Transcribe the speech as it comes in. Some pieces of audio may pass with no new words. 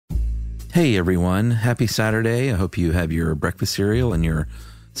Hey everyone, happy Saturday. I hope you have your breakfast cereal and your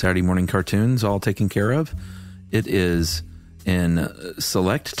Saturday morning cartoons all taken care of. It is in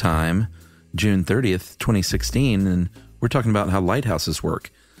select time, June 30th, 2016, and we're talking about how lighthouses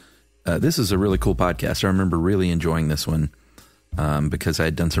work. This is a really cool podcast. I remember really enjoying this one because I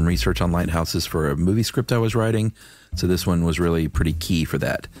had done some research on lighthouses for a movie script I was writing, so this one was really pretty key for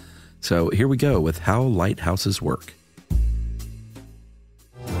that. So here we go with how lighthouses work.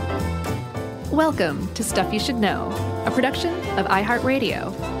 Welcome to Stuff You Should Know, a production of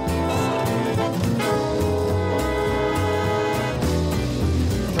iHeartRadio.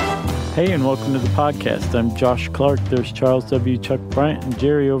 Hey, and welcome to the podcast. I'm Josh Clark. There's Charles W. Chuck Bryant and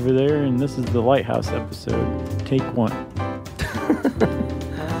Jerry over there, and this is the Lighthouse episode. Take one.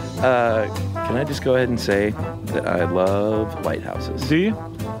 Can I just go ahead and say that I love lighthouses? Do you?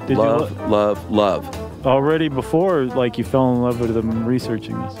 Did love. Already before, like, you fell in love with them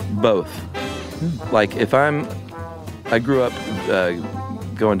researching this? Both. Like, I grew up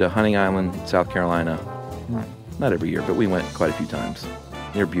going to Hunting Island, South Carolina. Not every year, but we went quite a few times,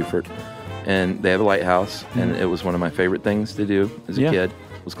 near Beaufort. And they have a lighthouse, and it was one of my favorite things to do as a kid,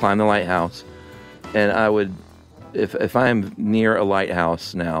 was climb the lighthouse. And I would, if I'm near a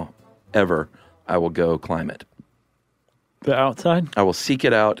lighthouse now, ever, I will go climb it. The outside? I will seek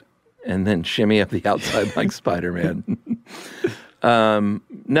it out and then shimmy up the outside like Spider-Man.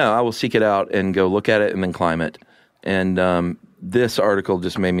 No, I will seek it out and go look at it and then climb it. And this article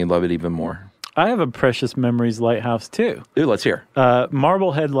just made me love it even more. I have a Precious Memories lighthouse, too. Ooh, let's hear.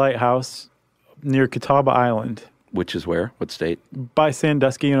 Marblehead Lighthouse near Catawba Island. Which is where? What state? By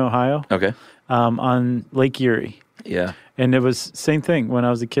Sandusky in Ohio. Okay. On Lake Erie. Yeah. And it was same thing. When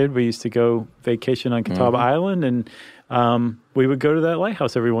I was a kid, we used to go vacation on Catawba Island, and we would go to that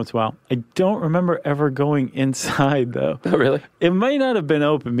lighthouse every once in a while. I don't remember ever going inside, though. Oh, really? It might not have been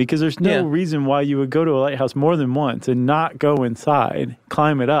open because there's no reason why you would go to a lighthouse more than once and not go inside,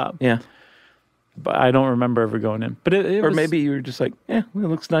 climb it up. Yeah. But I don't remember ever going in. But it or was, maybe you were just like, it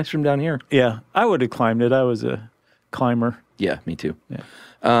looks nice from down here. Yeah, I would have climbed it. I was a climber. Yeah, me too.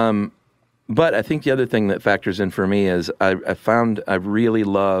 Yeah. But I think the other thing that factors in for me is I found I really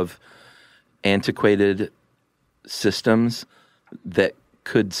love antiquated systems that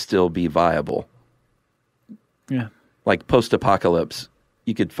could still be viable. Yeah. Like post-apocalypse,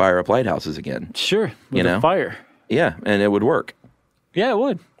 you could fire up lighthouses again. Sure. With a fire. Yeah, and it would work. Yeah, it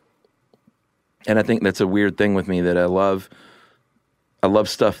would. And I think that's a weird thing with me that I love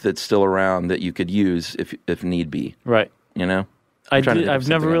stuff that's still around that you could use if need be. Right. You know? I've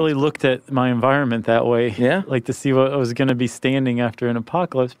never really looked at my environment that way. Yeah? Like to see what was going to be standing after an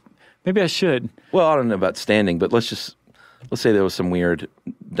apocalypse. Maybe I should. Well, I don't know about standing, but let's say there was some weird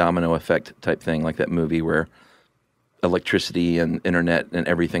domino effect type thing, like that movie where electricity and internet and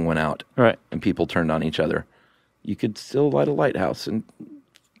everything went out. Right. And people turned on each other. You could still light a lighthouse and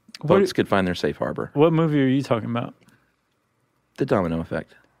boats could find their safe harbor. What movie are you talking about? The Domino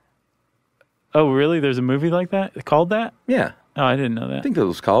Effect. Oh, really? There's a movie like that? Called that? Yeah. Oh, I didn't know that. I think that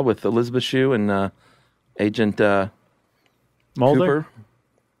was called with Elizabeth Shue and Agent Mulder? Cooper.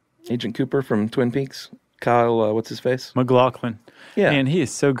 Agent Cooper from Twin Peaks. Kyle, what's his face? McLaughlin. Yeah. And he is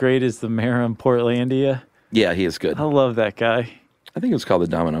so great as the mayor in Portlandia. Yeah, he is good. I love that guy. I think it was called The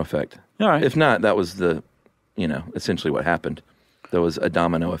Domino Effect. All right. If not, that was essentially what happened. There was a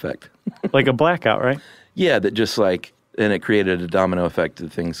domino effect. Like a blackout, right? Yeah, that just and it created a domino effect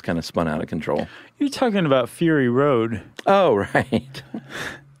that things kind of spun out of control. You're talking about Fury Road. Oh, right.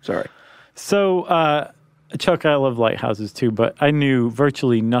 Sorry. So, Chuck, I love lighthouses too, but I knew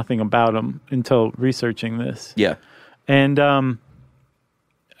virtually nothing about them until researching this. Yeah. And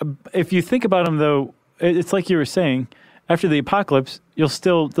if you think about them, though, it's like you were saying, after the apocalypse, they'll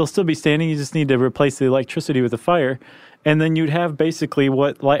still be standing. You just need to replace the electricity with a fire. And then you'd have basically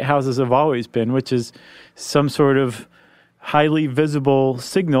what lighthouses have always been, which is some sort of highly visible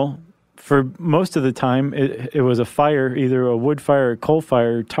signal. For most of the time, it was a fire, either a wood fire, a coal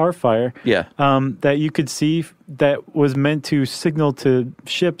fire, or tar fire, that you could see that was meant to signal to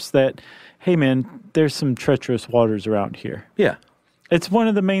ships that, hey, man, there's some treacherous waters around here. Yeah. It's one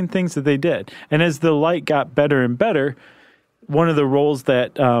of the main things that they did. And as the light got better and better, one of the roles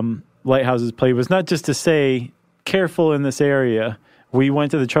that lighthouses played was not just to say, careful in this area. We went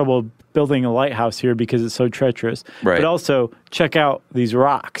to the trouble of building a lighthouse here because it's so treacherous. Right. But also, check out these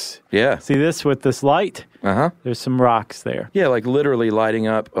rocks. Yeah. See this with this light? Uh-huh. There's some rocks there. Yeah, like literally lighting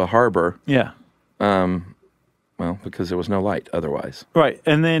up a harbor. Yeah. Well, because there was no light otherwise. Right.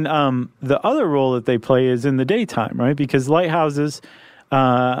 And then the other role that they play is in the daytime, right? Because lighthouses,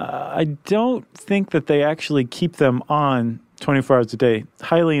 I don't think that they actually keep them on 24 hours a day. It's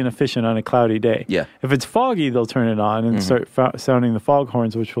highly inefficient on a cloudy day. Yeah. If it's foggy, they'll turn it on and start sounding the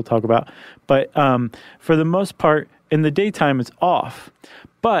foghorns, which we'll talk about. But for the most part, in the daytime, it's off.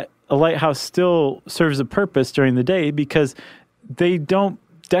 But a lighthouse still serves a purpose during the day because they don't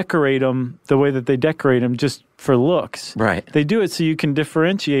decorate them the way that they decorate them just for looks. Right. They do it so you can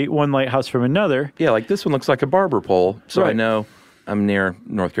differentiate one lighthouse from another. Yeah, like this one looks like a barber pole, so I Right. know I'm near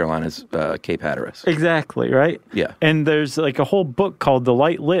North Carolina's Cape Hatteras. Exactly, right? Yeah. And there's like a whole book called The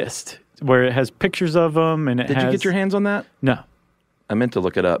Light List where it has pictures of them and Did you get your hands on that? No. I meant to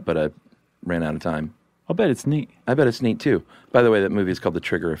look it up, but I ran out of time. I'll bet it's neat. I bet it's neat, too. By the way, that movie is called The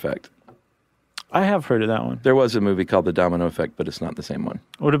Trigger Effect. I have heard of that one. There was a movie called The Domino Effect, but it's not the same one.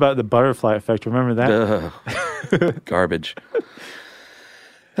 What about The Butterfly Effect? Remember that? Ugh. Garbage.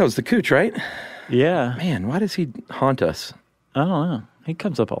 That was the Cooch, right? Yeah. Man, why does he haunt us? I don't know. He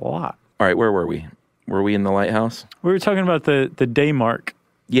comes up a lot. All right, where were we? Were we in the lighthouse? We were talking about the day mark.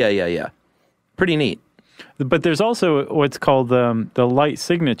 Yeah. Pretty neat. But there's also what's called the light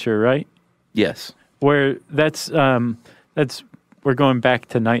signature, right? Yes. Where that's we're going back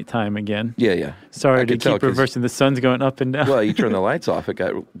to nighttime again. Yeah. Sorry I to could tell keep 'cause- reversing. The sun's going up and down. Well, you turn the lights off, it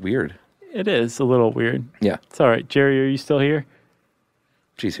got weird. It is a little weird. Yeah, It's all right. Jerry, are you still here?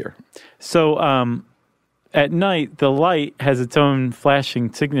 she's here. So at night, the light has its own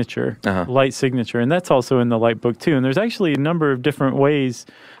flashing signature, light signature, and that's also in the light book too. And there's actually a number of different ways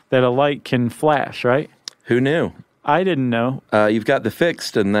that a light can flash, right? Who knew? I didn't know. You've got the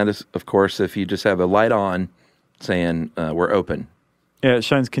fixed, and that is, of course, if you just have a light on saying, we're open. Yeah, it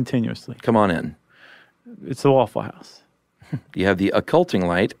shines continuously. Come on in. It's the Waffle House. You have the occulting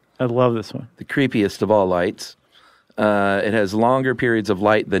light, I love this one. the creepiest of all lights. It has longer periods of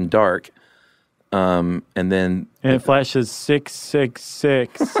light than dark. And it flashes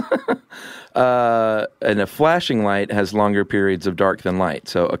 666. And a flashing light has longer periods of dark than light.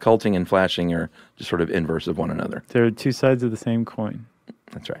 So occulting and flashing are just sort of inverse of one another. They're two sides of the same coin.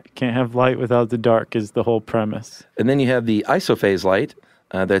 That's right. Can't have light without the dark is the whole premise. And then you have the isophase light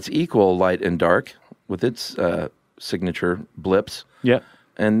that's equal light and dark with its signature blips. Yep.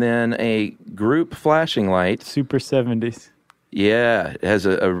 And then a group flashing light. Super 70s. Yeah, it has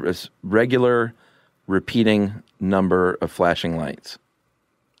a regular repeating number of flashing lights.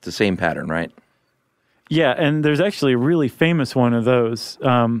 It's the same pattern, right? Yeah, and there's actually a really famous one of those.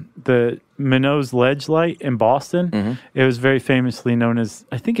 The Minot's Ledge light in Boston. It was very famously known as,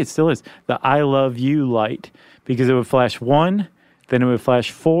 I think it still is, the I Love You light, because it would flash 1, then it would flash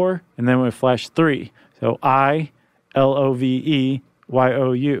 4, and then it would flash 3. So ILOVEYOU.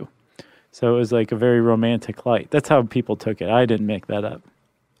 So it was like a very romantic light. That's how people took it. I didn't make that up.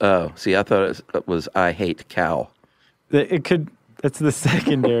 Oh, see, I thought it was I hate cow. It could. That's the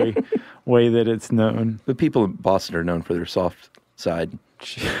secondary way that it's known. But people in Boston are known for their soft side.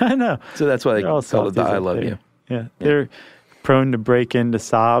 I know. So that's why they They're all call it the softies I up love there. you. Yeah, they're prone to break into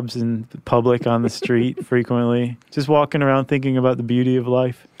sobs in public on the street frequently. Just walking around thinking about the beauty of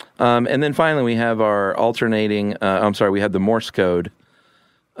life. And then finally we have our alternating, we have the Morse code,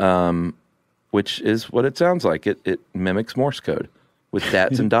 which is what it sounds like. It mimics Morse code with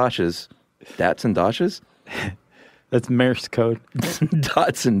dats and dashes. Dats and dashes? That's Morse code.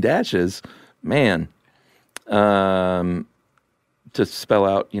 Dots and dashes. Man. To spell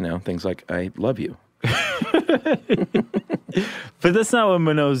out, things like, I love you. But that's not what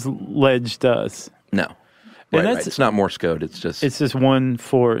Minot's Ledge does. No. Right. It's not Morse code. It's just 1,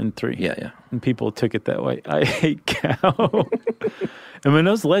 4, and 3. Yeah. And people took it that way. I hate cow. And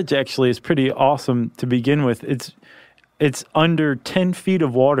Minot's Ledge actually is pretty awesome to begin with. It's under 10 feet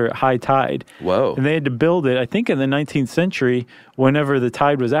of water at high tide. Whoa. And they had to build it, I think, in the 19th century whenever the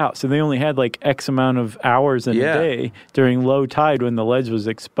tide was out. So they only had like X amount of hours in a day during low tide when the ledge was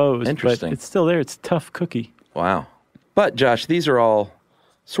exposed. Interesting. But it's still there. It's a tough cookie. Wow. But, Josh, these are all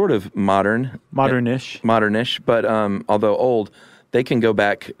sort of Modernish. But although old, they can go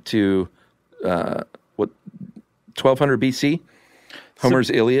back to, 1200 BC? Homer's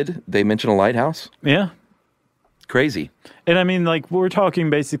Iliad, they mention a lighthouse. Yeah. Crazy. And I mean, like, we're talking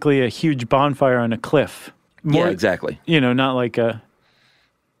basically a huge bonfire on a cliff. Yeah, exactly. Not like not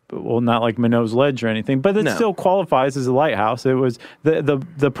like Minot's Ledge or anything, but it still qualifies as a lighthouse. It was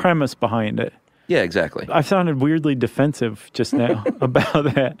the premise behind it. Yeah, exactly. I sounded weirdly defensive just now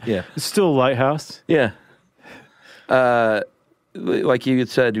about that. Yeah. It's still a lighthouse. Yeah. Like you had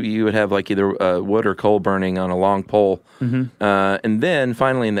said, you would have like either wood or coal burning on a long pole. And then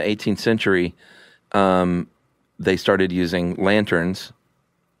finally in the 18th century, they started using lanterns,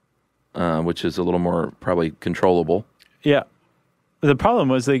 which is a little more probably controllable. Yeah. The problem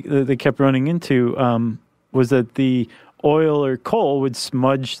was they kept running into was that the oil or coal would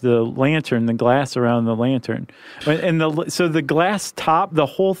smudge the lantern, the glass around the lantern. And so the glass top, the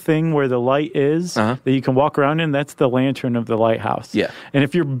whole thing where the light is that you can walk around in, that's the lantern of the lighthouse. Yeah. And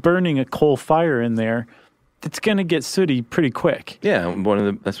if you're burning a coal fire in there, it's going to get sooty pretty quick. Yeah,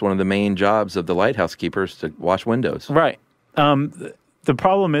 that's one of the main jobs of the lighthouse keepers, to wash windows. Right. The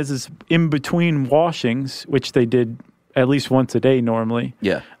problem is in between washings, which they did at least once a day normally.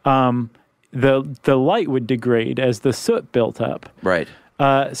 Yeah. The light would degrade as the soot built up. Right.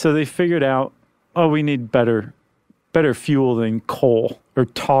 So they figured out, we need better fuel than coal or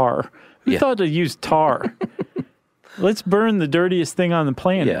tar. Who thought to use tar? Let's burn the dirtiest thing on the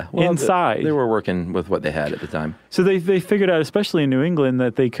planet inside. They were working with what they had at the time. So they figured out, especially in New England,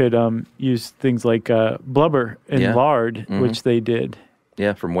 that they could use things like blubber and lard, which they did.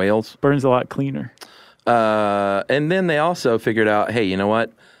 Yeah, from whales. Burns a lot cleaner. And then they also figured out, hey, you know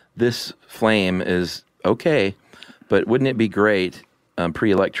what? This flame is okay, but wouldn't it be great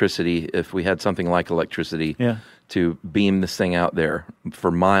pre-electricity if we had something like electricity to beam this thing out there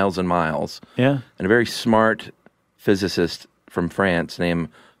for miles and miles? Yeah. And a very smart physicist from France named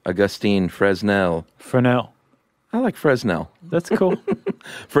Augustin Fresnel. I like Fresnel. That's cool.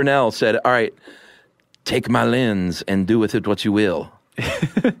 Fresnel said, all right, take my lens and do with it what you will.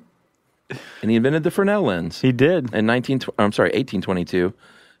 And he invented the Fresnel lens. He did. In 1822.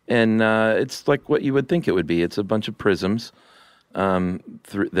 And it's like what you would think it would be. It's a bunch of prisms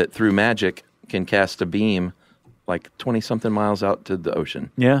that through magic can cast a beam like 20-something miles out to the ocean.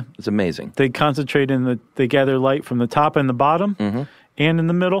 Yeah. It's amazing. They concentrate they gather light from the top and the bottom and in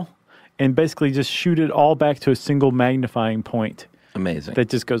the middle and basically just shoot it all back to a single magnifying point. Amazing. That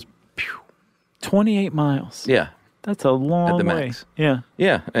just goes 28 miles. Yeah. That's a long At the way. max. Yeah.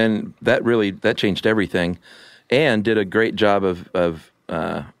 Yeah, and that changed everything and did a great job of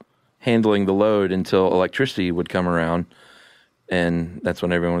handling the load until electricity would come around. And that's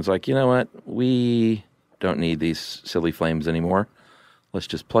when everyone was like, you know what? We don't need these silly flames anymore. Let's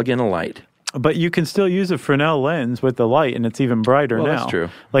just plug in a light. But you can still use a Fresnel lens with the light, and it's even brighter now. That's true.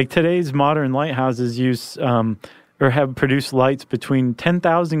 Like today's modern lighthouses use or have produced lights between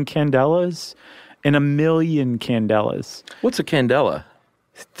 10,000 candelas and 1 million candelas. What's a candela?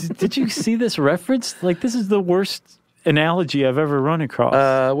 Did you see this reference? Like, this is the worst analogy I've ever run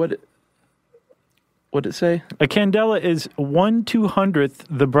across. What'd it say? A candela is 1/200th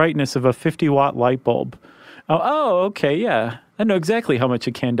the brightness of a 50-watt light bulb. Oh, okay, yeah. I know exactly how much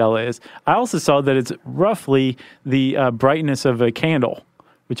a candela is. I also saw that it's roughly the brightness of a candle,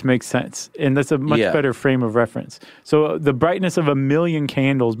 which makes sense. And that's a much better frame of reference. So the brightness of 1 million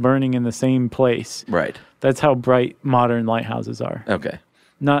candles burning in the same place. Right. That's how bright modern lighthouses are. Okay.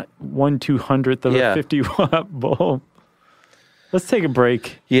 Not 1/200th of a 50-watt bulb. Let's take a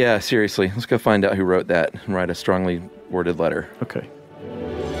break. Yeah, seriously. Let's go find out who wrote that and write a strongly worded letter. Okay.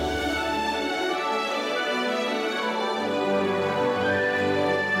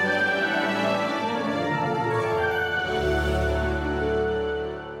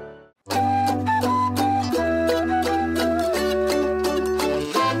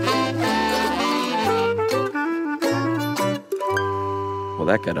 Well,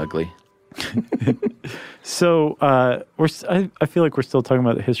 that got ugly. So I feel like we're still talking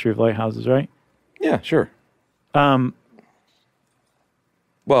about the history of lighthouses, right? Yeah, sure. Well,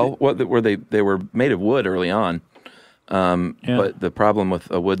 they were made of wood early on, but the problem with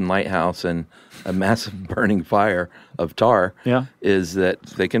a wooden lighthouse and a massive burning fire of tar is that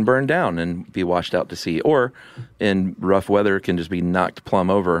they can burn down and be washed out to sea, or in rough weather can just be knocked plumb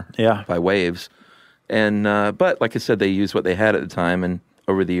over by waves. And but like I said, they used what they had at the time, and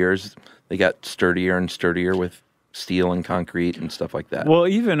over the years they got sturdier and sturdier with steel and concrete and stuff like that. Well,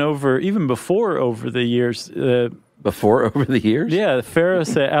 even before over the years. Before over the years? Yeah, the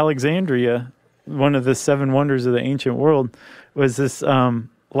Pharos at Alexandria, one of the 7 wonders of the ancient world, was this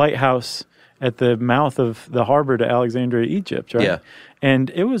lighthouse at the mouth of the harbor to Alexandria, Egypt, right? Yeah. And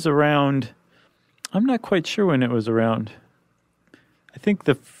it was around, I'm not quite sure when it was around. I think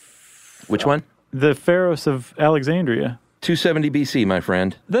Which one? The Pharos of Alexandria. 270 BC, my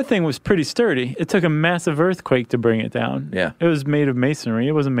friend. That thing was pretty sturdy. It took a massive earthquake to bring it down. Yeah. It was made of masonry.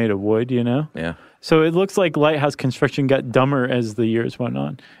 It wasn't made of wood, you know? Yeah. So it looks like lighthouse construction got dumber as the years went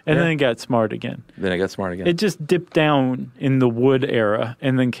on. And then it got smart again. It just dipped down in the wood era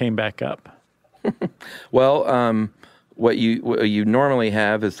and then came back up. Well, what you normally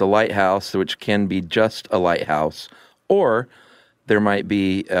have is the lighthouse, which can be just a lighthouse, or there might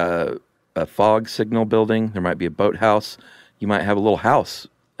be a fog signal building. There might be a boathouse. You might have a little house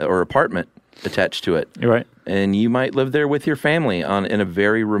or apartment attached to it. You're right. And you might live there with your family in a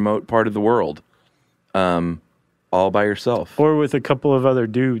very remote part of the world. all by yourself. Or with a couple of other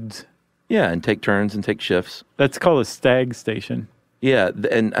dudes. Yeah, and take turns and take shifts. That's called a stag station. Yeah,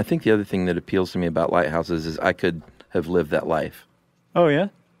 and I think the other thing that appeals to me about lighthouses is I could have lived that life. Oh, yeah?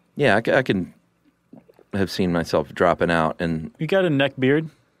 Yeah, I can have seen myself dropping out and... You got a neck beard?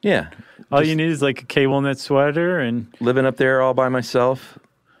 Yeah. All you need is like a cable knit sweater and... Living up there all by myself,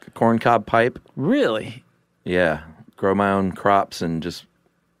 a corncob pipe. Really? Yeah, grow my own crops and just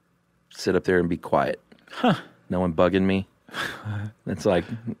sit up there and be quiet. Huh. No one bugging me. It's like,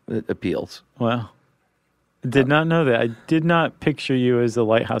 it appeals. Wow. I did not know that. I did not picture you as a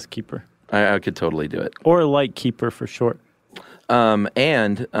lighthouse keeper. I could totally do it. Or a light keeper for short.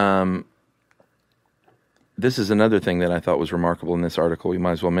 This is another thing that I thought was remarkable in this article. We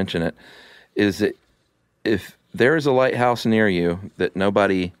might as well mention it. Is that if there is a lighthouse near you that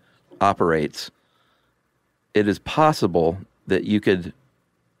nobody operates, it is possible that you could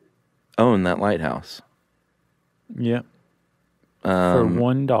own that lighthouse. Yeah. For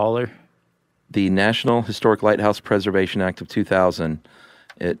 $1. The National Historic Lighthouse Preservation Act of 2000,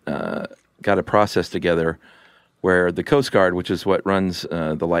 it got a process together where the Coast Guard, which is what runs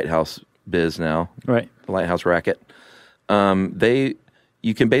the lighthouse biz now, right, the lighthouse racket,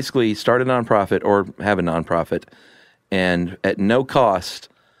 you can basically start a nonprofit or have a nonprofit, and at no cost,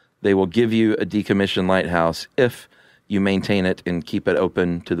 they will give you a decommissioned lighthouse if you maintain it and keep it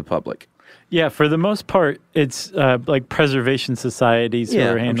open to the public. Yeah, for the most part, it's like preservation societies who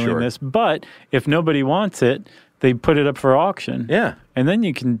are handling this. But if nobody wants it, they put it up for auction. Yeah. And then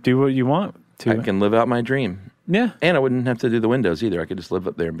you can do what you want to. I can live out my dream. Yeah. And I wouldn't have to do the windows either. I could just live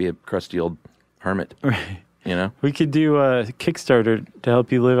up there and be a crusty old hermit. Right. You know? We could do a Kickstarter to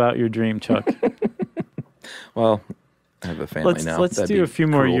help you live out your dream, Chuck. Well, I have a family now. Let's do a few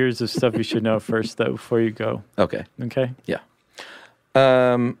more years of stuff you should know first, though, before you go. Okay. Okay? Yeah.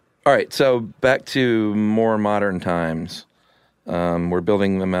 All right, so back to more modern times. We're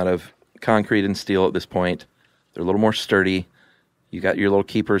building them out of concrete and steel at this point. They're a little more sturdy. You got your little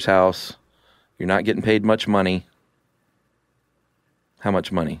keeper's house. You're not getting paid much money. How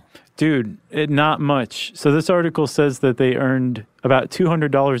much money? Dude, not much. So this article says that they earned about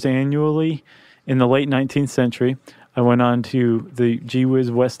 $200 annually in the late 19th century. I went on to the Gee Whiz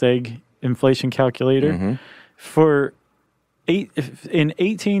West Egg inflation calculator. Mm-hmm. In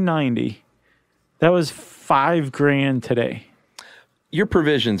 1890, that was $5,000 today. Your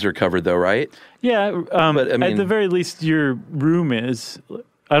provisions are covered, though, right? Yeah, but I mean, at the very least, your room is.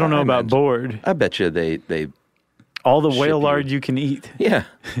 I don't know about board. I bet you they all the whale lard you can eat. Yeah.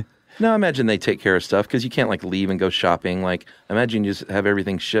 No, I imagine they take care of stuff because you can't like leave and go shopping. Like, imagine you just have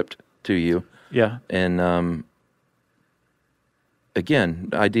everything shipped to you. Yeah. And again,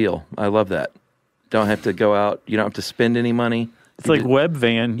 ideal. I love that. Don't have to go out. You don't have to spend any money. It's like web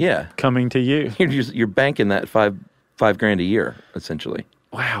van. Yeah. Coming to you. You're banking that $5,000 a year, essentially.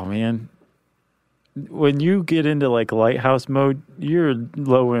 Wow, man. When you get into like lighthouse mode, you're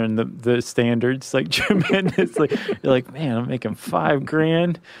lowering the standards like tremendously. You're like, man, I'm making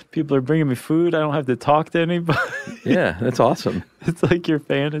 $5,000. People are bringing me food. I don't have to talk to anybody. Yeah, that's awesome. It's like your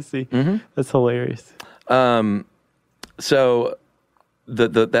fantasy. Mm-hmm. That's hilarious. So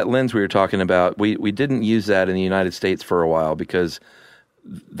that lens we were talking about, we didn't use that in the United States for a while because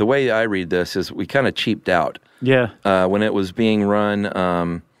the way I read this is we kind of cheaped out. Yeah. When it was being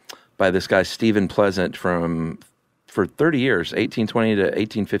run by this guy, Stephen Pleasant, for 30 years, 1820 to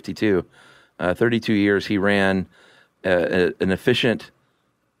 1852, 32 years, he ran an efficient,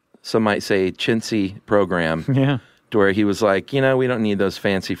 some might say, chintzy program. Yeah. To where he was like, we don't need those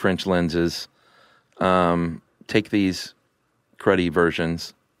fancy French lenses. Take these cruddy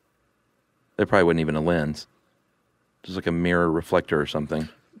versions. There probably wasn't even a lens. Just like a mirror reflector or something.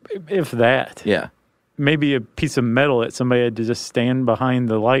 If that. Yeah. Maybe a piece of metal that somebody had to just stand behind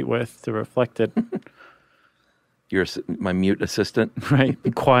the light with to reflect it. You're my mute assistant. Right.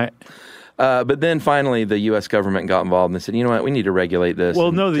 Be quiet. But then finally the U.S. government got involved and they said, you know what, we need to regulate this.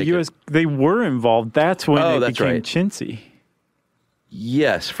 Well, no, the U.S., they were involved. That's when it became chintzy.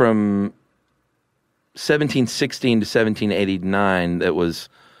 Yes, from 1716 to 1789, that was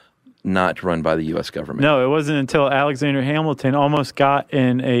not run by the U.S. government. No, it wasn't until Alexander Hamilton almost got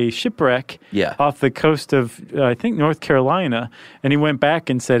in a shipwreck off the coast of, I think, North Carolina, and he went back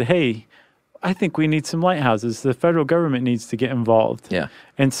and said, hey, I think we need some lighthouses. The federal government needs to get involved. Yeah.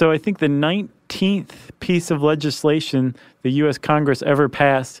 And so I think the 19th piece of legislation the U.S. Congress ever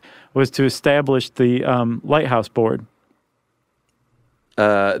passed was to establish the Lighthouse Board.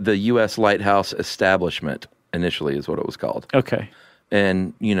 The U.S. Lighthouse Establishment, initially, is what it was called. Okay.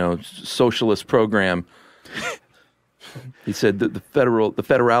 And, socialist program. He said that the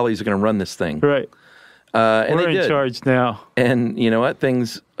federales are going to run this thing. Right. And We're they in did. charge now. And you know what?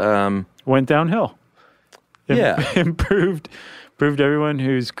 Things Went downhill. Yeah. Proved everyone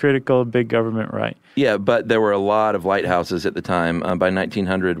who's critical of big government right. Yeah, but there were a lot of lighthouses at the time. By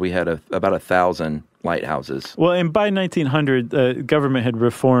 1900, we had about 1,000 lighthouses. Well, and by 1900, the government had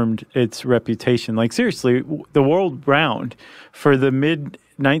reformed its reputation. Like, seriously, the world round, for the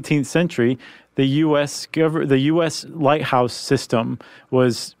mid-19th century, the U.S. lighthouse system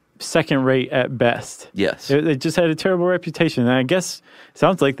was second rate at best. Yes. It just had a terrible reputation. And I guess it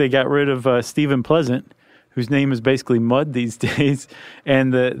sounds like they got rid of Stephen Pleasant, whose name is basically mud these days,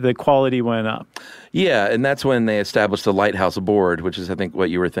 and the quality went up. Yeah, and that's when they established the Lighthouse Board, which is, I think, what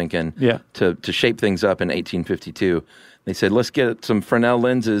you were thinking, to shape things up in 1852. They said, let's get some Fresnel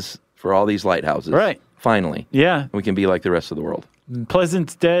lenses for all these lighthouses. Right. Finally. Yeah. We can be like the rest of the world.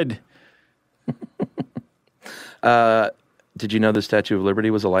 Pleasant's dead. Did you know the Statue of Liberty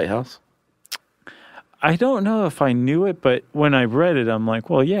was a lighthouse? I don't know if I knew it, but when I read it, I'm like,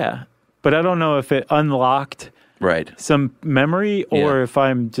 well, yeah. But I don't know if it unlocked some memory or if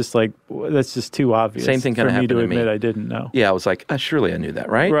I'm just like, that's just too obvious. Same thing kind of happened to me. For me to admit I didn't know. Yeah, I was like, surely I knew that,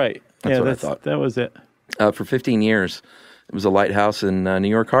 right? Right. That's what I thought. That was it. For 15 years, it was a lighthouse in New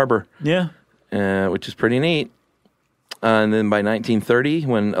York Harbor. Yeah. Which is pretty neat. And then by 1930,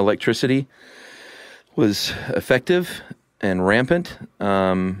 when electricity was effective and rampant,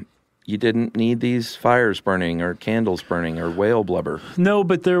 you didn't need these fires burning or candles burning or whale blubber. No,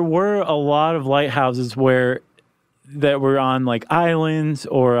 but there were a lot of lighthouses that were on like islands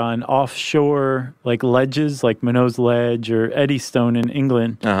or on offshore like ledges, like Minot's Ledge or Eddystone in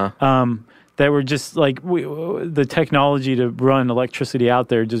England. That were just like the technology to run electricity out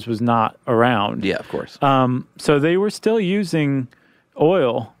there just was not around. Yeah, of course. So they were still using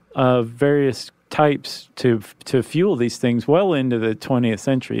oil of various types to fuel these things well into the 20th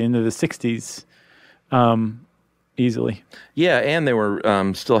century, into the 60s, easily. Yeah, and they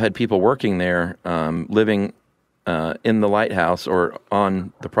were still had people working there, living in the lighthouse or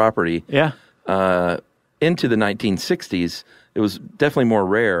on the property. Yeah. Into the 1960s, it was definitely more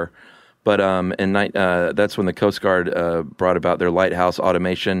rare, but that's when the Coast Guard brought about their lighthouse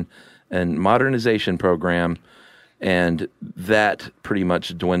automation and modernization program, and that pretty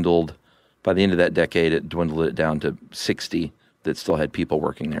much dwindled. By the end of that decade, it dwindled it down to 60 that still had people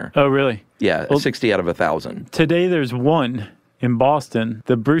working there. Oh, really? Yeah, well, 60 out of 1,000. Today there's one in Boston,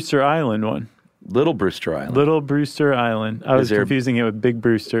 the Brewster Island one. Little Brewster Island. Little Brewster Island. I was confusing it with Big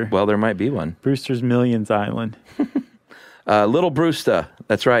Brewster. Well, there might be one. Brewster's Millions Island. Little Brewster.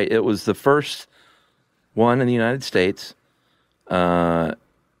 That's right. It was the first one in the United States.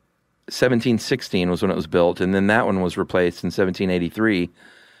 1716 was when it was built, and then that one was replaced in 1783.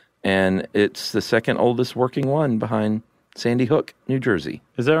 And it's the second oldest working one behind Sandy Hook, New Jersey.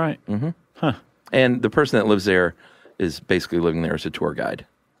 Is that right? Mm-hmm. Huh. And the person that lives there is basically living there as a tour guide,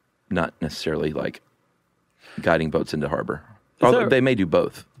 not necessarily like guiding boats into harbor. Although they may do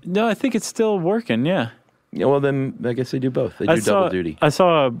both. No, I think it's still working, yeah. Yeah, well, then I guess they do both. They do double duty. I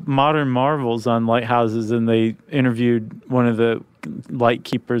saw Modern Marvels on lighthouses, and they interviewed one of the light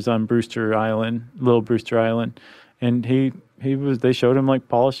keepers on Brewster Island, Little Brewster Island, and they showed him like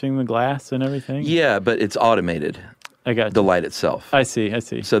polishing the glass and everything. Yeah, but it's automated. I got the light itself. I see.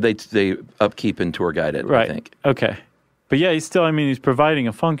 So they upkeep and tour guide it, right. I think. Okay. But yeah, he's providing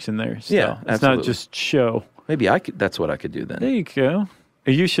a function there still. Yeah, it's absolutely. not just show. Maybe that's what I could do then. There you go.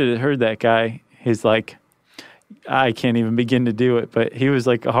 You should have heard that guy. He's like, I can't even begin to do it, but he was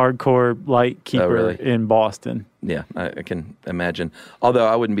like a hardcore light keeper in Boston. Yeah, I can imagine. Although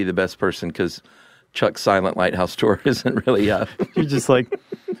I wouldn't be the best person because Chuck's silent lighthouse tour isn't really You're just like,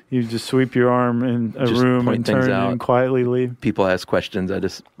 you just sweep your arm in a room and turn and quietly leave. People ask questions. I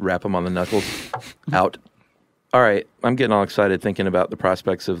just wrap them on the knuckles. Out. All right. I'm getting all excited thinking about the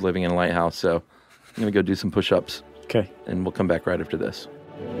prospects of living in a lighthouse. So I'm going to go do some push-ups. Okay. And we'll come back right after this.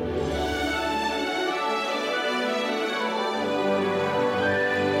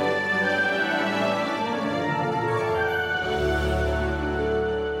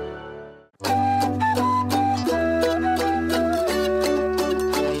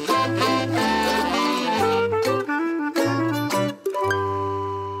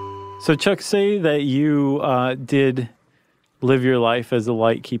 So, Chuck, say that you did live your life as a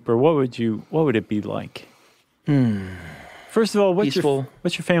light keeper. What would it be like? First of all, what's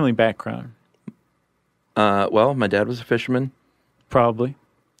your family background? Well, my dad was a fisherman. Probably.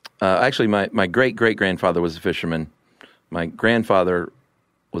 Actually, my great-great-grandfather was a fisherman. My grandfather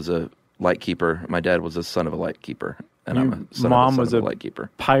was a light keeper. My dad was a son of a light keeper. And I'm a son of a light keeper.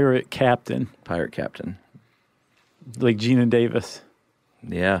 Pirate captain. Pirate captain. Like Gina Davis.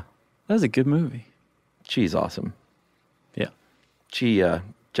 Yeah. That was a good movie. She's awesome. Yeah.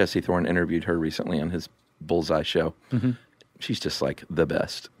 Jesse Thorne interviewed her recently on his Bullseye show. Mm-hmm. She's just like the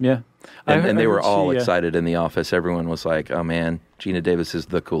best. Yeah. And they were all excited in the office. Everyone was like, oh man, Gina Davis is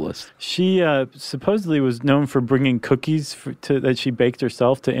the coolest. She supposedly was known for bringing cookies that she baked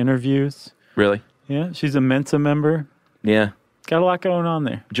herself to interviews. Really? Yeah. She's a Mensa member. Yeah. Got a lot going on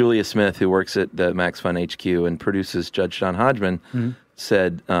there. Julia Smith, who works at the Max Fun HQ and produces Judge John Hodgman,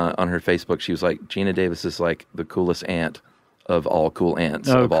 said on her Facebook, she was like, Gina Davis is like the coolest aunt of all cool aunts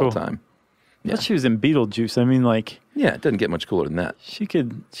of all time. Yeah. She was in Beetlejuice. I mean, like... Yeah, it doesn't get much cooler than that. She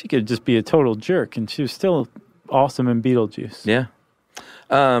could just be a total jerk, and she was still awesome in Beetlejuice. Yeah.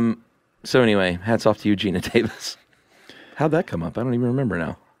 So anyway, hats off to you, Gina Davis. How'd that come up? I don't even remember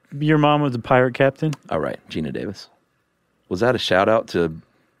now. Your mom was a pirate captain? All right, Gina Davis. Was that a shout-out to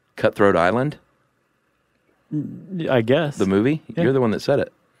Cutthroat Island? I guess. The movie? Yeah. You're the one that said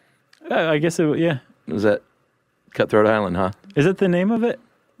it. I guess it, yeah. Was that Cutthroat Island, huh? Is that the name of it?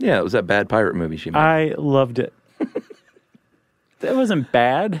 Yeah, it was that bad pirate movie she made. I loved it. It wasn't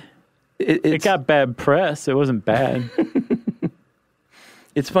bad. It got bad press. It wasn't bad.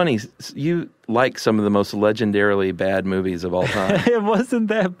 It's funny. You like some of the most legendarily bad movies of all time. It wasn't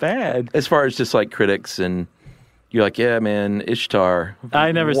that bad. As far as just like critics, and you're like, yeah, man, Ishtar.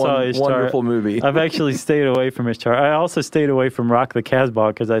 I never saw Ishtar. Wonderful movie. I've actually stayed away from Ishtar. I also stayed away from Rock the Casbah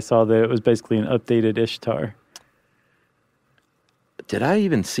because I saw that it was basically an updated Ishtar. Did I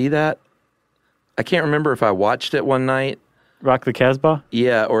even see that? I can't remember if I watched it one night. Rock the Casbah?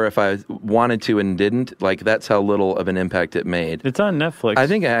 Yeah, or if I wanted to and didn't. Like, that's how little of an impact it made. It's on Netflix. I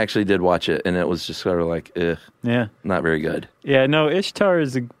think I actually did watch it, and it was just sort of like, yeah, not very good. Yeah, no, Ishtar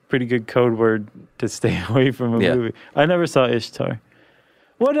is a pretty good code word to stay away from a movie. I never saw Ishtar.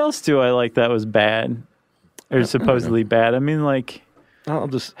 What else do I like that was bad? Or supposedly bad? I mean, like...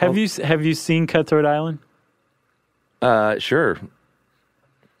 Have you seen Cutthroat Island? Sure.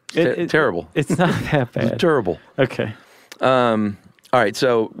 Terrible. It's not that bad. It's terrible. Okay. All right,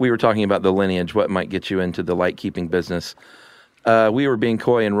 so we were talking about the lineage, what might get you into the light-keeping business. We were being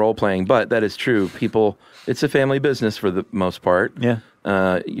coy and role-playing, but that is true. People, it's a family business for the most part. Yeah.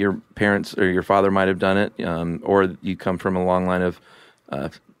 Your parents or your father might have done it, or you come from a long line of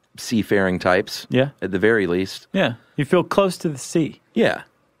seafaring types, at the very least. Yeah, you feel close to the sea. Yeah.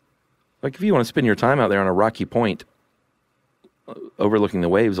 Like if you want to spend your time out there on a rocky point overlooking the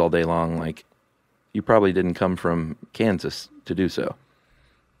waves all day long, like you probably didn't come from Kansas to do so.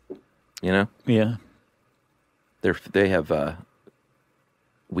 You know? Yeah. They have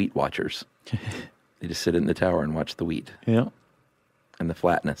wheat watchers. They just sit in the tower and watch the wheat. Yeah. And the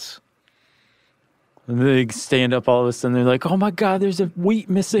flatness. And they stand up all of a sudden. They're like, oh my God, there's a wheat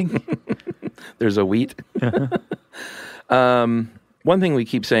missing. There's a wheat. One thing we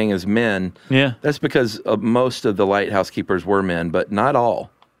keep saying is men. Yeah. That's because most of the lighthouse keepers were men, but not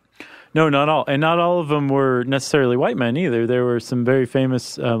all. No, not all. And not all of them were necessarily white men either. There were some very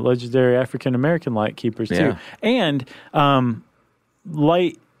famous legendary African-American light keepers too. And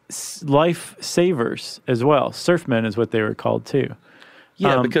life savers as well. Surfmen is what they were called too.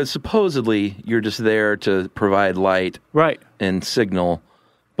 Yeah, because supposedly you're just there to provide light and signal.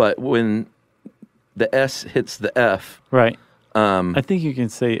 But when the S hits the F... Right. I think you can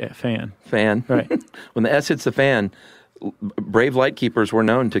say fan. Fan. Right. When the S hits the fan, brave light keepers were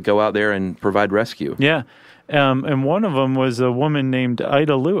known to go out there and provide rescue. Yeah. And one of them was a woman named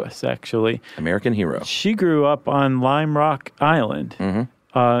Ida Lewis, actually. American hero. She grew up on Lime Rock Island,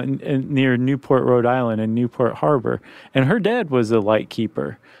 near Newport, Rhode Island, and Newport Harbor. And her dad was a light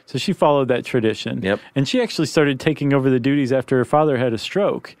keeper. So she followed that tradition. Yep. And she actually started taking over the duties after her father had a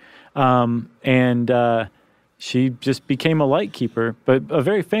stroke. She just became a light keeper, but a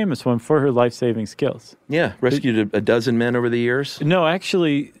very famous one for her life-saving skills. Yeah, rescued a dozen men over the years? No,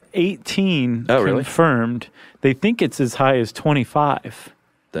 actually 18 confirmed. Really? They think it's as high as 25.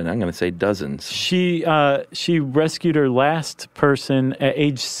 Then I'm going to say dozens. She rescued her last person at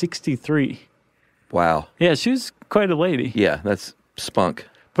age 63. Wow. Yeah, she was quite a lady. Yeah, that's spunk.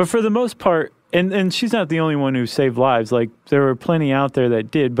 But for the most part, and she's not the only one who saved lives. Like, there were plenty out there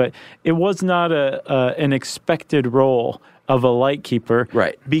that did, but it was not an expected role of a light keeper.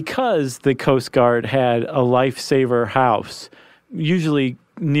 Right. Because the Coast Guard had a lifesaver house, usually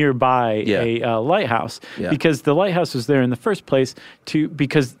nearby a lighthouse. Yeah. Because the lighthouse was there in the first place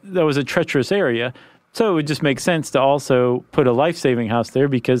because that was a treacherous area. So it would just make sense to also put a life-saving house there,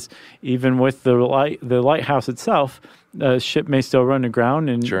 because even with the lighthouse itself, a ship may still run aground,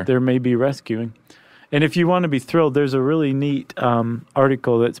 and there may be rescuing. And if you want to be thrilled, there's a really neat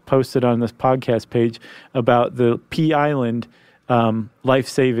article that's posted on this podcast page about the Pea Island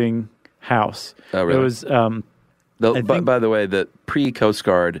life-saving Oh, really? It was. By the way, the pre-Coast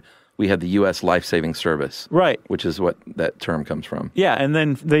Guard, we had the U.S. Life-Saving Service. Right. Which is what that term comes from. Yeah, and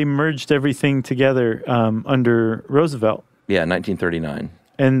then they merged everything together under Roosevelt. Yeah, 1939.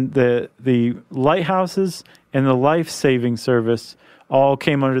 And the lighthouses and the life-saving service all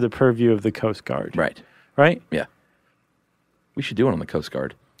came under the purview of the Coast Guard. Right. Right? Yeah. We should do it on the Coast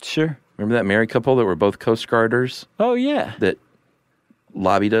Guard. Sure. Remember that married couple that were both Coast Guarders? Oh, yeah. That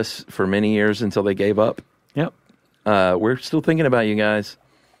lobbied us for many years until they gave up? Yep. We're still thinking about you guys,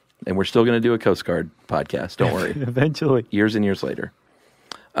 and we're still going to do a Coast Guard podcast. Don't worry. Eventually. Years and years later.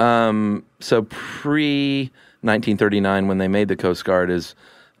 So pre-1939, when they made the Coast Guard, is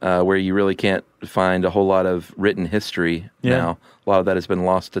where you really can't find a whole lot of written history now. A lot of that has been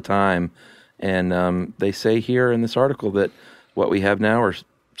lost to time. And they say here in this article that what we have now are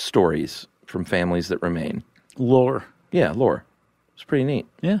stories from families that remain. Lore. Yeah, lore. It's pretty neat.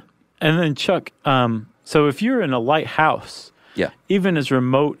 Yeah. And then, Chuck, so if you're in a lighthouse, even as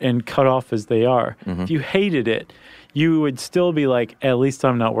remote and cut off as they are, if you hated it, you would still be like, at least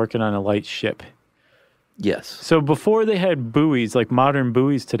I'm not working on a light ship. Yes. So before they had buoys, like modern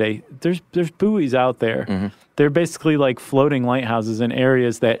buoys today, there's buoys out there. They're basically like floating lighthouses in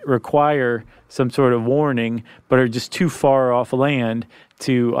areas that require some sort of warning, but are just too far off land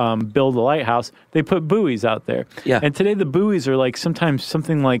to build a lighthouse. They put buoys out there. Yeah. And today the buoys are like sometimes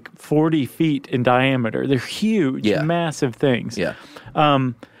something like 40 feet in diameter. They're huge, massive things. Yeah.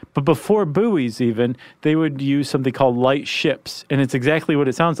 But before buoys even, they would use something called light ships. And it's exactly what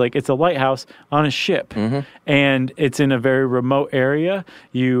it sounds like. It's a lighthouse on a ship. And it's in a very remote area.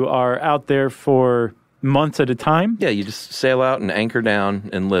 You are out there for months at a time. Yeah, you just sail out and anchor down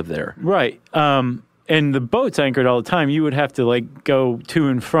and live there. Right. And the boat's anchored all the time. You would have to like go to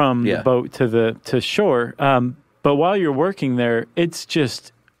and from the boat to shore. But while you're working there, it's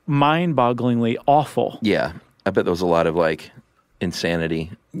just mind-bogglingly awful. Yeah. I bet there was a lot of like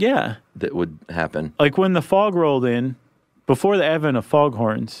insanity that would happen. Like when the fog rolled in, before the advent of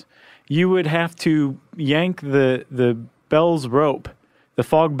foghorns, you would have to yank the bell's rope, the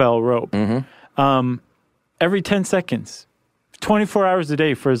fog bell rope, every 10 seconds, 24 hours a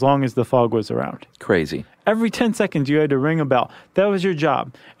day for as long as the fog was around. Crazy. Every 10 seconds you had to ring a bell. That was your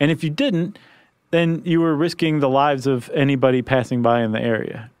job. And if you didn't, then you were risking the lives of anybody passing by in the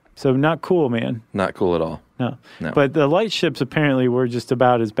area. So not cool, man. Not cool at all. No. But the light ships apparently were just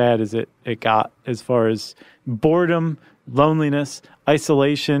about as bad as it got as far as boredom, loneliness,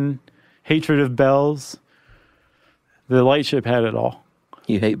 isolation, hatred of bells. The light ship had it all.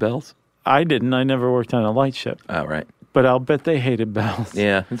 You hate bells? I didn't. I never worked on a light ship. Oh, right. But I'll bet they hated bells.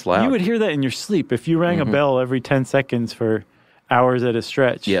 Yeah, it's loud. You would hear that in your sleep. If you rang a bell every 10 seconds for hours at a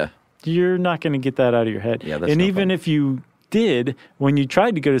stretch, you're not going to get that out of your head. Yeah, that's and not even fun. if you did, when you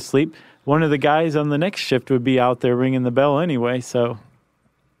tried to go to sleep, one of the guys on the next shift would be out there ringing the bell anyway. So,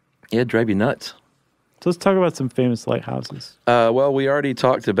 yeah, it'd drive you nuts. So let's talk about some famous lighthouses. Well, we already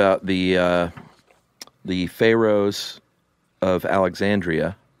talked about the Pharaohs of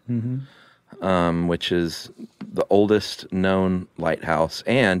Alexandria, which is the oldest known lighthouse,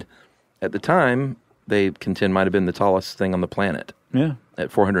 and at the time they contend might have been the tallest thing on the planet. Yeah,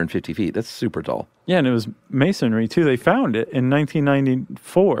 at 450 feet. That's super tall. Yeah, and it was masonry too. They found it in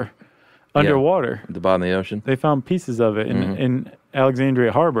 1994 underwater at the bottom of the ocean. They found pieces of it in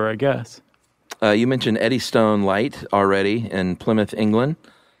Alexandria Harbor, I guess. You mentioned Eddystone Light already in Plymouth, England,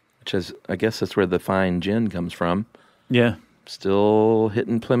 which is, I guess that's where the fine gin comes from. Yeah. Still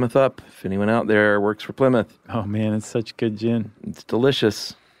hitting Plymouth up. If anyone out there works for Plymouth. Oh, man, it's such good gin. It's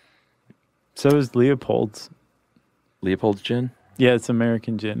delicious. So is Leopold's. Leopold's gin? Yeah, it's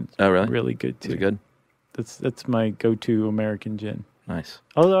American gin. It's really? Really good, too. Is it good? That's my go-to American gin. Nice.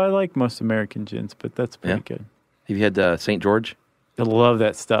 Although I like most American gins, but that's pretty good. Have you had St. George? I love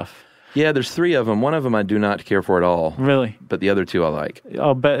that stuff. Yeah, there's 3 of them. One of them I do not care for at all. Really? But the other 2 I like.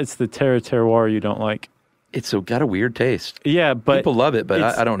 I'll bet it's the Terroir you don't like. It's got a weird taste. Yeah, but... people love it, but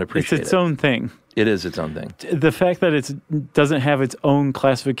I don't appreciate it. It's its own thing. It is its own thing. The fact that it doesn't have its own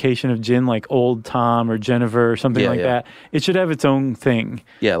classification of gin like Old Tom or Jennifer or something that, it should have its own thing.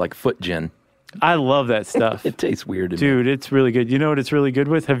 Yeah, like foot gin. I love that stuff. It tastes weird. Dude, it's really good. You know what it's really good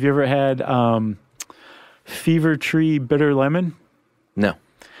with? Have you ever had Fever Tree Bitter Lemon? No.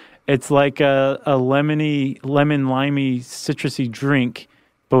 It's like a lemon limey citrusy drink,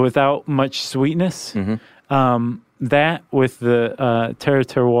 but without much sweetness. That with the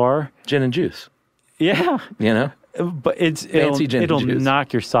Terroir. Gin and juice. Yeah. You know? But Fancy gin it'll and juice.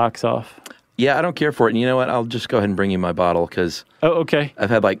 knock your socks off. Yeah, I don't care for it. And you know what? I'll just go ahead and bring you my bottle because okay. I've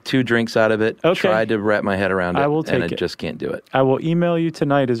had like 2 drinks out of it. Okay. Tried to wrap my head around it. I will take and it. I just can't do it. I will email you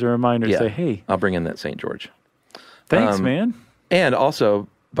tonight as a reminder. Yeah. Say, hey. I'll bring in that St. George. Thanks, man. And also,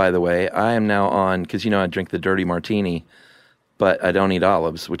 by the way, I am now on, because I drink the dirty martini, but I don't eat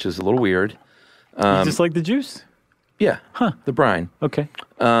olives, which is a little weird. You just like the juice? Yeah. The brine. Okay.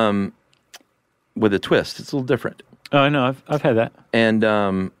 With a twist. It's a little different. Oh, I know. I've had that.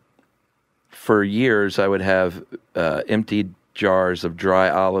 And for years, I would have emptied jars of dry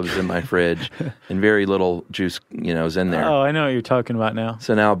olives in my fridge and very little juice, is in there. Oh, I know what you're talking about now.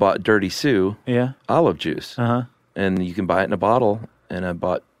 So now I bought Dirty Sue olive juice. Uh-huh. And you can buy it in a bottle. And I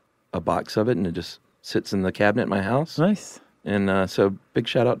bought a box of it, and it just sits in the cabinet at my house. Nice. And so big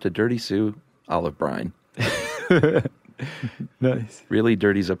shout out to Dirty Sue olive brine. Nice. Really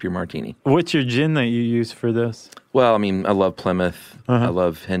dirties up your martini. What's your gin that you use for this? Well, I mean, I love Plymouth. I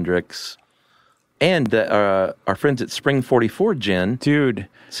love Hendricks. And our friends at Spring 44 Gin Dude.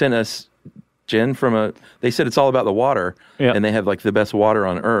 sent us gin they said it's all about the water, and they have like the best water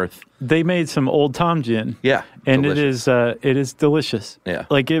on earth. They made some Old Tom gin. Yeah. And delicious. it is delicious. Yeah.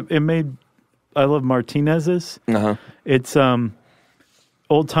 Like it made, I love Martinez's. Uh-huh. It's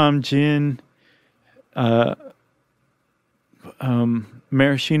Old Tom gin,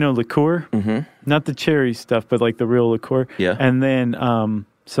 maraschino liqueur, not the cherry stuff, but like the real liqueur. Yeah. And then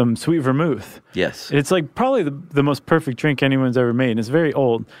some sweet vermouth. Yes. It's like probably the most perfect drink anyone's ever made. And it's very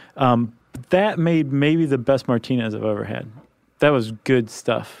old. That made maybe the best Martinez I've ever had. That was good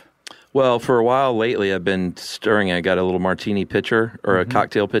stuff. Well, for a while lately, I've been stirring. I got a little martini pitcher or a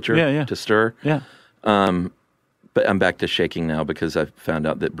cocktail pitcher to stir. Yeah. But I'm back to shaking now because I've found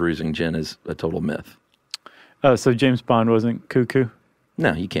out that bruising gin is a total myth. So James Bond wasn't cuckoo?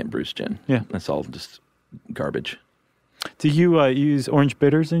 No, you can't bruise gin. Yeah. That's all just garbage. Do you use orange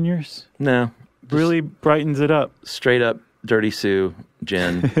bitters in yours? No. Really brightens it up. Straight up Dirty Sue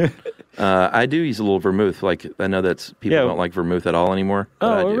gin. I do use a little vermouth. Like, I know people don't like vermouth at all anymore.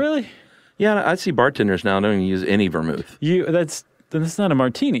 Oh, really? Yeah, I see bartenders now don't even use any vermouth. That's not a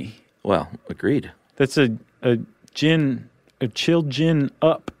martini. Well, agreed. That's a gin, a chilled gin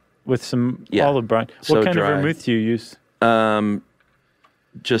up with some olive brine. What kind of vermouth do you use?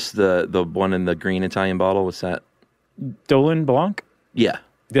 Just the one in the green Italian bottle. What's that? Dolan Blanc? Yeah.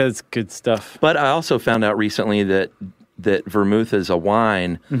 That's good stuff. But I also found out recently that vermouth is a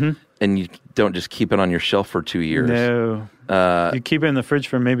wine, and you don't just keep it on your shelf for 2 years. No. You keep it in the fridge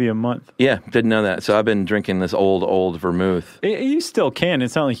for maybe a month. Yeah, didn't know that. So I've been drinking this old vermouth. You still can.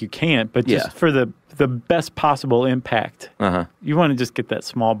 It's not like you can't, but just for the best possible impact. You want to just get that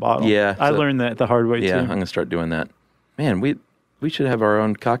small bottle. Yeah. I learned that the hard way, too. Yeah, I'm going to start doing that. Man, we should have our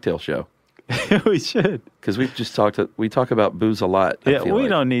own cocktail show. We should. Because we talk about booze a lot. Yeah, we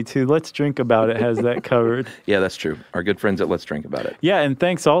don't need to. Let's Drink About It has that covered. Yeah, that's true. Our good friends at Let's Drink About It. Yeah, and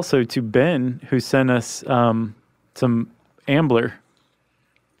thanks also to Ben who sent us some Ambler.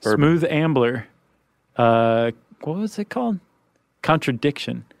 Bourbon. Smooth Ambler. What was it called?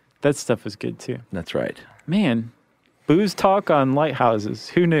 Contradiction. That stuff was good too. That's right. Man, booze talk on Lighthouses.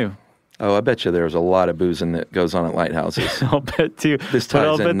 Who knew? Oh, I bet you there's a lot of boozing that goes on at Lighthouses. I'll bet too. This but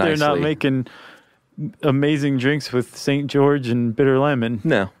I'll ties bet in they're not nicely. making amazing drinks with St. George and bitter lemon.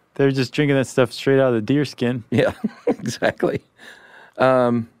 No. They're just drinking that stuff straight out of the deer skin. Yeah, exactly.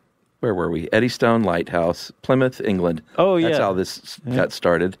 Where were we? Eddystone Lighthouse, Plymouth, England. Oh, yeah. That's how this got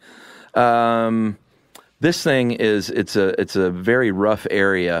started. This thing it's a very rough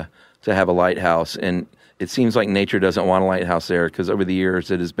area to have a lighthouse, and it seems like nature doesn't want a lighthouse there because over the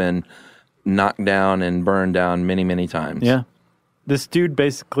years it has been knocked down and burned down many, many times. Yeah. This dude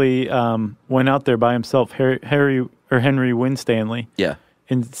basically went out there by himself, Henry Winstanley. Yeah.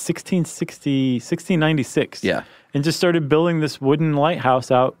 In 1696. Yeah. And just started building this wooden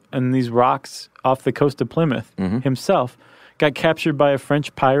lighthouse out on these rocks off the coast of Plymouth himself. Got captured by a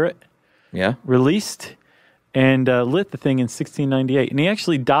French pirate. Yeah. Released and lit the thing in 1698. And he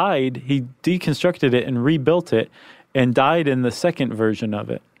actually died. He deconstructed it and rebuilt it and died in the second version of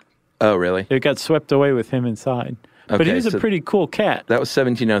it. Oh, really? It got swept away with him inside. But he was a pretty cool cat. That was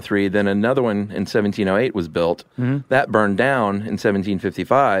 1703. Then another one in 1708 was built. That burned down in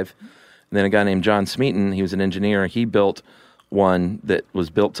 1755. And then a guy named John Smeaton, he was an engineer, he built one that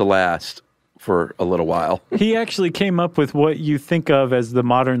was built to last for a little while. He actually came up with what you think of as the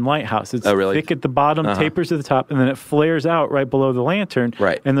modern lighthouse. It's thick at the bottom, tapers at the top, and then it flares out right below the lantern.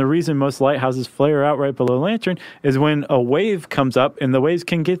 Right. And the reason most lighthouses flare out right below the lantern is when a wave comes up, and the waves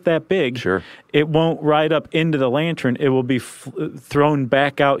can get that big. Sure. It won't ride up into the lantern. It will be thrown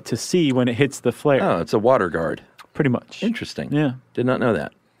back out to sea when it hits the flare. Oh, it's a water guard. Pretty much. Interesting. Yeah. Did not know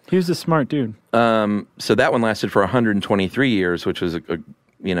that. He was a smart dude. So that one lasted for 123 years, which was,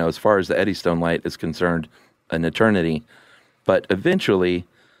 as far as the Eddystone Light is concerned, an eternity. But eventually,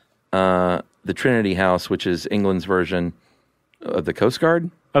 the Trinity House, which is England's version of the Coast Guard,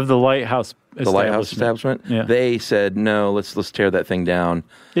 of the lighthouse establishment, yeah. They said, no, let's tear that thing down.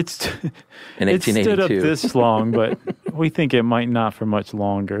 It's in 1882. It stood up this long, but we think it might not for much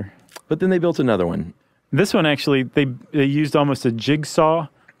longer. But then they built another one. This one, actually, they used almost a jigsaw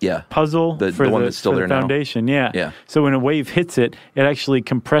puzzle for the one that's still there now. Foundation. Yeah. So when a wave hits it, it actually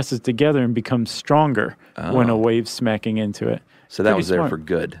compresses together and becomes stronger when a wave's smacking into it. So that was there for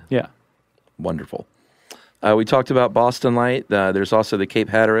good. Yeah. Wonderful. We talked about Boston Light. There's also the Cape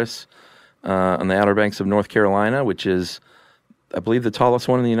Hatteras on the Outer Banks of North Carolina, which is, I believe, the tallest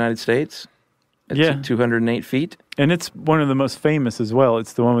one in the United States. It's 208 feet. And it's one of the most famous as well.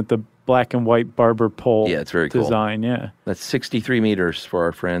 It's the one with the black and white barber pole it's very cool. design. Yeah. That's 63 meters for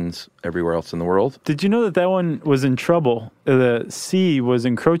our friends everywhere else in the world. Did you know that one was in trouble? The sea was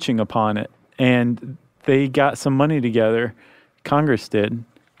encroaching upon it, and they got some money together, Congress did,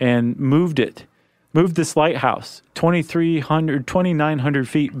 and moved this lighthouse 2,900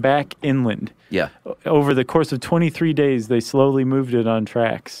 feet back inland. Yeah. Over the course of 23 days, they slowly moved it on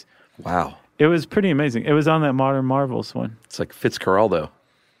tracks. Wow. It was pretty amazing. It was on that Modern Marvels one. It's like Fitzcarraldo.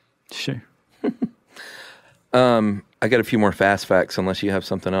 Sure. I got a few more fast facts, unless you have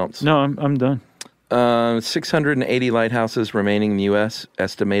something else. No, I'm done. 680 lighthouses remaining in the U.S.,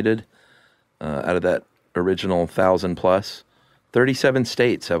 estimated, out of that original 1,000 plus. 37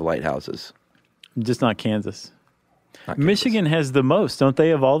 states have lighthouses. Just not Kansas. Michigan has the most, don't they,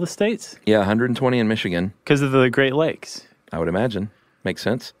 of all the states? Yeah, 120 in Michigan. Because of the Great Lakes. I would imagine. Makes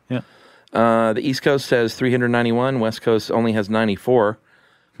sense. Yeah. The East Coast has 391. West Coast only has 94.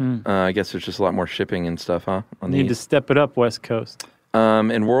 I guess there's just a lot more shipping and stuff, huh? Need to step it up, West Coast.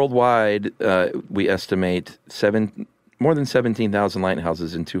 And worldwide, we estimate more than 17,000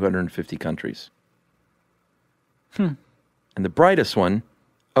 lighthouses in 250 countries. And the brightest one,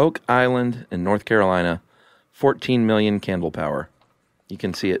 Oak Island in North Carolina, 14 million candle power. You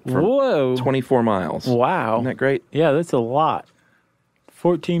can see it from 24 miles. Wow. Isn't that great? Yeah, that's a lot.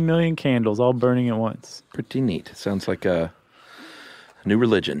 14 million candles all burning at once. Pretty neat. Sounds like a new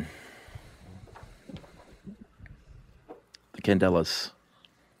religion. The Candelas.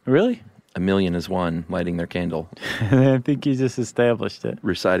 Really? A million is one lighting their candle. I think you just established it.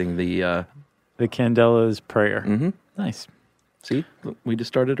 Reciting the Candela's prayer. Mm-hmm. Nice. See, we just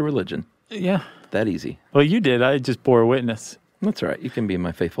started a religion. Yeah. That easy. Well, you did. I just bore witness. That's all right. You can be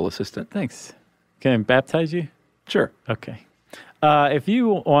my faithful assistant. Thanks. Can I baptize you? Sure. Okay. If you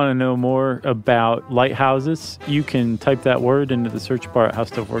want to know more about lighthouses, you can type that word into the search bar at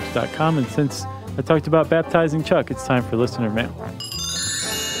howstuffworks.com. And since I talked about baptizing Chuck, it's time for listener mail.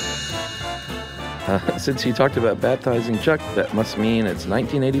 Since you talked about baptizing Chuck, that must mean it's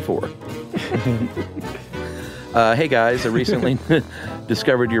 1984. Hey guys, I recently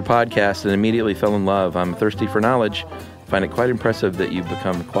discovered your podcast and immediately fell in love. I'm thirsty for knowledge. Find it quite impressive that you've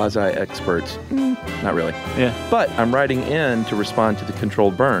become quasi-experts. Not really. Yeah. But I'm writing in to respond to the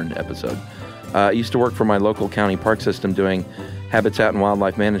controlled burn episode. I used to work for my local county park system doing habitat and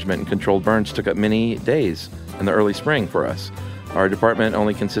wildlife management, and controlled burns took up many days in the early spring for us. Our department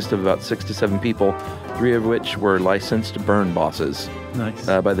only consisted of about 6 to 7 people, 3 of which were licensed burn bosses. Nice.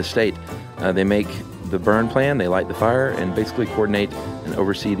 By the state. They make the burn plan, they light the fire, and basically coordinate and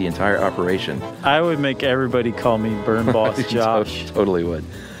oversee the entire operation. I would make everybody call me Burn Boss Josh. Totally would.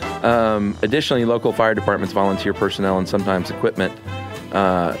 Additionally, local fire departments volunteer personnel and sometimes equipment,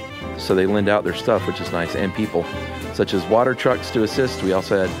 so they lend out their stuff, which is nice, and people, such as water trucks to assist. We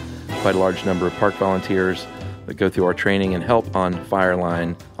also had quite a large number of park volunteers that go through our training and help on the fire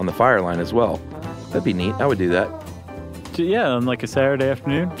line as well. That'd be neat. I would do that. Yeah, on like a Saturday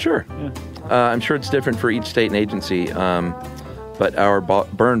afternoon? Sure. Yeah. I'm sure it's different for each state and agency, but our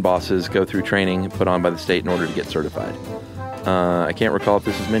burn bosses go through training put on by the state in order to get certified. I can't recall if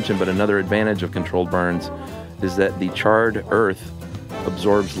this was mentioned, but another advantage of controlled burns is that the charred earth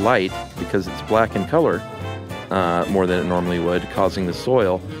absorbs light because it's black in color more than it normally would, causing the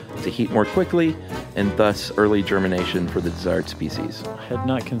soil to heat more quickly and thus early germination for the desired species. I had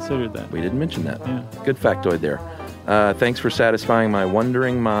not considered that. We didn't mention that. Yeah. Good factoid there. Thanks for satisfying my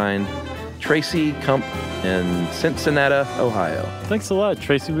wondering mind. Tracy Kump in Cincinnati, Ohio. Thanks a lot,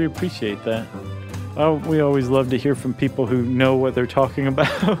 Tracy. We appreciate that. We always love to hear from people who know what they're talking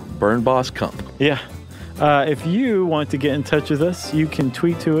about. Burn Boss Kump. Yeah. If you want to get in touch with us, you can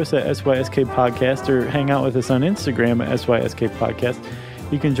tweet to us at SYSK Podcast or hang out with us on Instagram at SYSK Podcast.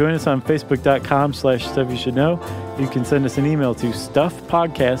 You can join us on Facebook.com/StuffYouShouldKnow. You can send us an email to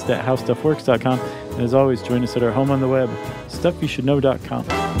stuffpodcast@howstuffworks.com. And as always, join us at our home on the web, StuffYouShouldKnow.com.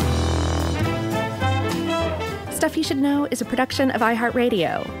 Stuff You Should Know is a production of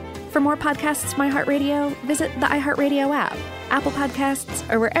iHeartRadio. For more podcasts from iHeartRadio, visit the iHeartRadio app, Apple Podcasts,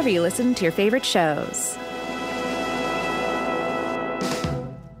 or wherever you listen to your favorite shows.